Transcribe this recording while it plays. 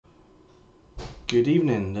Good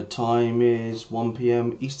evening, the time is 1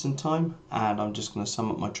 PM Eastern time and I'm just going to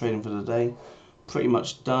sum up my trading for the day. Pretty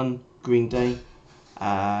much done, green day,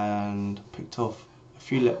 and picked off a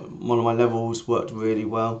few, one of my levels worked really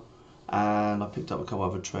well and I picked up a couple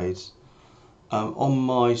other trades. On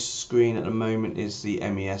my screen at the moment is the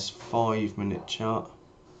MES 5-minute chart,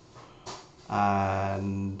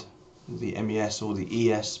 and the MES or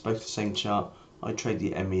the ES, both the same chart. I trade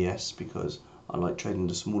the MES because I like trading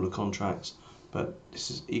the smaller contracts, but this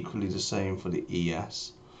is equally the same for the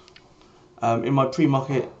ES. In my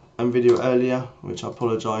pre-market video earlier, which I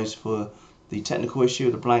apologise for the technical issue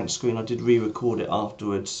of the blank screen, I did re-record it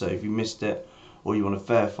afterwards, so if you missed it or you want to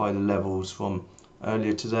verify the levels from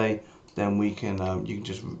earlier today, then we can you can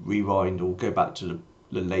just rewind or go back to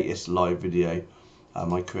the latest live video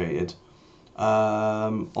I created.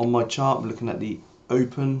 On my chart, I'm looking at the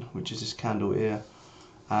open, which is this candle here,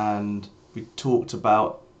 and we talked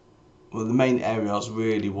about, well, the main area I was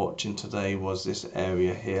really watching today was this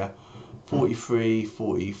area here, 43,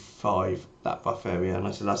 45, that rough area, and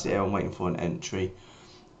I said that's the area I'm waiting for an entry.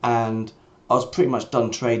 And I was pretty much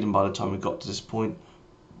done trading by the time we got to this point,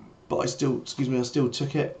 but I still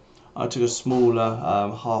took it. I took a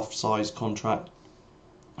smaller half-size contract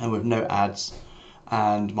and with no ads,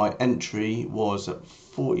 and my entry was at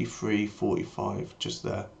 43, 45, just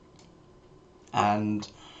there. And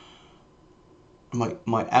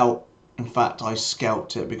my out, in fact, I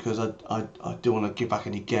scalped it because I didn't want to give back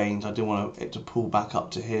any gains. I didn't want it to pull back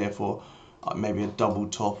up to here for maybe a double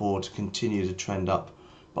top or to continue the trend up.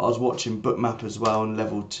 But I was watching Bookmap as well on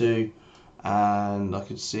level 2, and I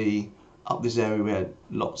could see up this area we had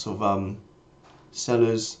lots of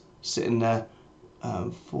sellers sitting there,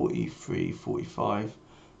 43, 45.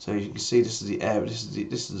 So you can see this is the area.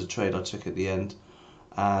 This is the trade I took at the end,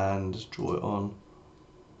 and just draw it on.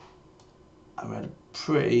 And we had a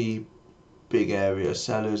pretty big area of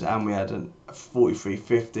sellers, and we had a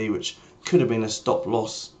 43.50, which could have been a stop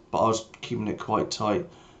loss, but I was keeping it quite tight,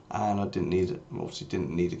 and I didn't need it. Obviously,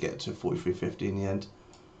 didn't need to get to 43.50 in the end.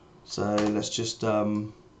 So let's just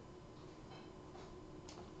go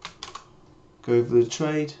over the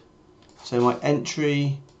trade. So my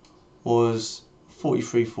entry was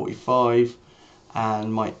 43.45,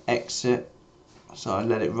 and my exit, so I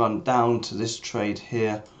let it run down to this trade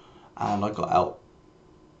here, and I got out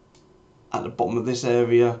at the bottom of this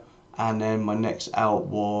area, and then my next out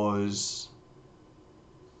was,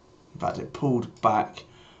 in fact, it pulled back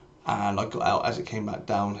and I got out as it came back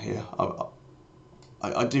down here.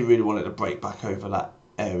 I didn't really want it to break back over that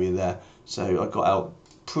area there, so I got out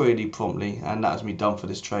pretty promptly, and that was me done for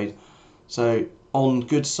this trade. So on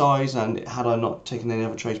good size, and had I not taken any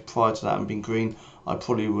other trades prior to that and been green, I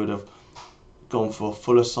probably would have gone for a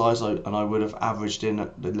fuller size, and I would have averaged in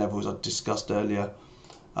at the levels I discussed earlier.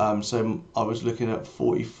 So I was looking at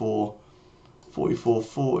 44, 44,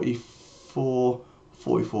 44,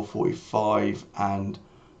 44, 45, and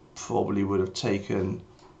probably would have taken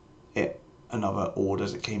it another order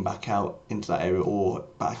as it came back out into that area, or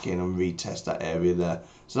back in and retest that area there.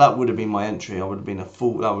 So that would have been my entry. I would have been that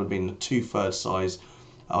would have been a 2/3 size.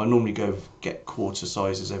 I normally go get quarter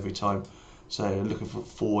sizes every time, so looking for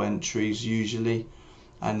 4 entries usually,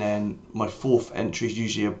 and then my 4th entry is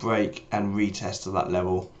usually a break and retest to that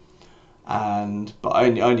level. But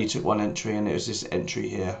I only took 1 entry, and it was this entry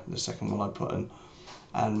here, the second one I put in,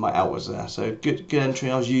 and my out was there. So good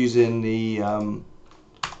entry. I was using the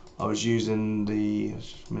let's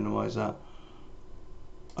just minimize that.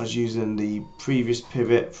 I was using the previous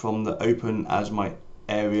pivot from the open as my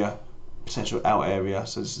area, potential out area.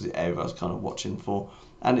 So this is the area I was kind of watching for,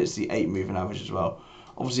 and it's the 8 moving average as well.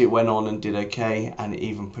 Obviously it went on and did okay, and it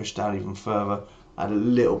even pushed down even further. I had a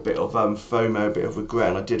little bit of FOMO, a bit of regret,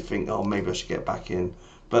 and I did think, oh, maybe I should get back in,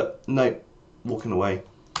 but no, walking away.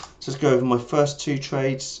 So let's go over my first 2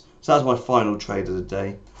 trades. So that was my final trade of the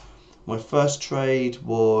day. My first trade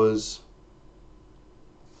was,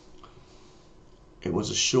 it was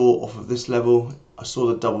a short off of this level. I saw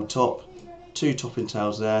the double top, 2 topping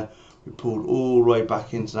tails there. We pulled all the way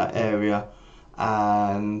back into that area,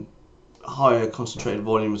 and higher concentrated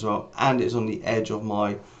volume as well, and it's on the edge of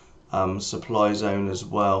my supply zone as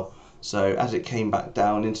well. So as it came back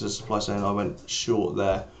down into the supply zone, I went short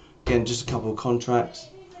there. Again, just a couple of contracts,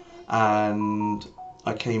 and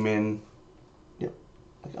I came in. Yep,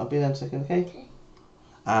 I'll be there in a second, okay?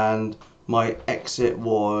 And my exit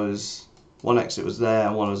was, 1 exit was there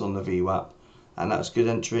and 1 was on the VWAP, and that was good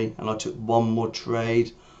entry. And I took 1 more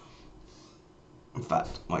trade. In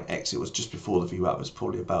fact, my exit was just before the VWAP, was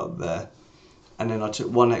probably about there. And then I took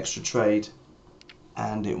 1 extra trade,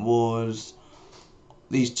 and it was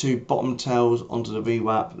these two bottom tails onto the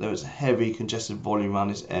VWAP. There was heavy congested volume around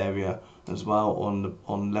this area as well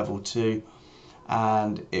on level 2,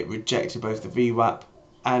 and it rejected both the VWAP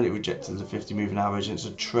and it rejected the 50 moving average, and it's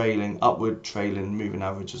a upward trailing moving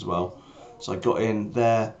average as well. So I got in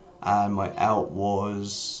there, and my out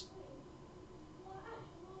was,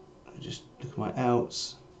 just look at my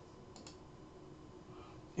outs,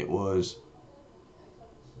 it was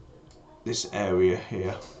this area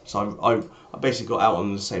here. So I basically got out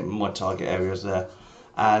on the same, my target areas there,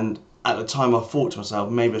 and at the time I thought to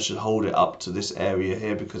myself, maybe I should hold it up to this area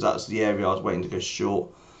here, because that's the area I was waiting to go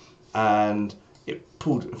short, and it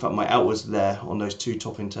pulled, in fact my out was there on those two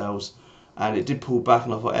topping tails, and it did pull back,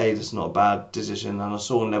 and I thought, hey, this is not a bad decision. And I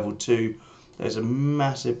saw on level 2 there's a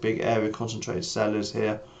massive big area concentrated sellers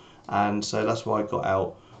here, and so that's why I got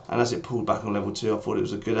out. And as it pulled back on level 2, I thought it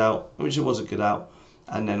was a good out, which it was a good out,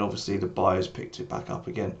 and then obviously the buyers picked it back up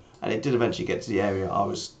again, and it did eventually get to the area I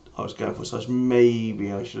was going for. So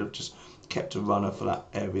maybe I should have just kept a runner for that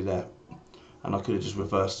area there, and I could have just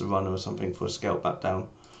reversed the runner or something for a scalp back down.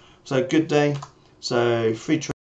 So good day. So free trade.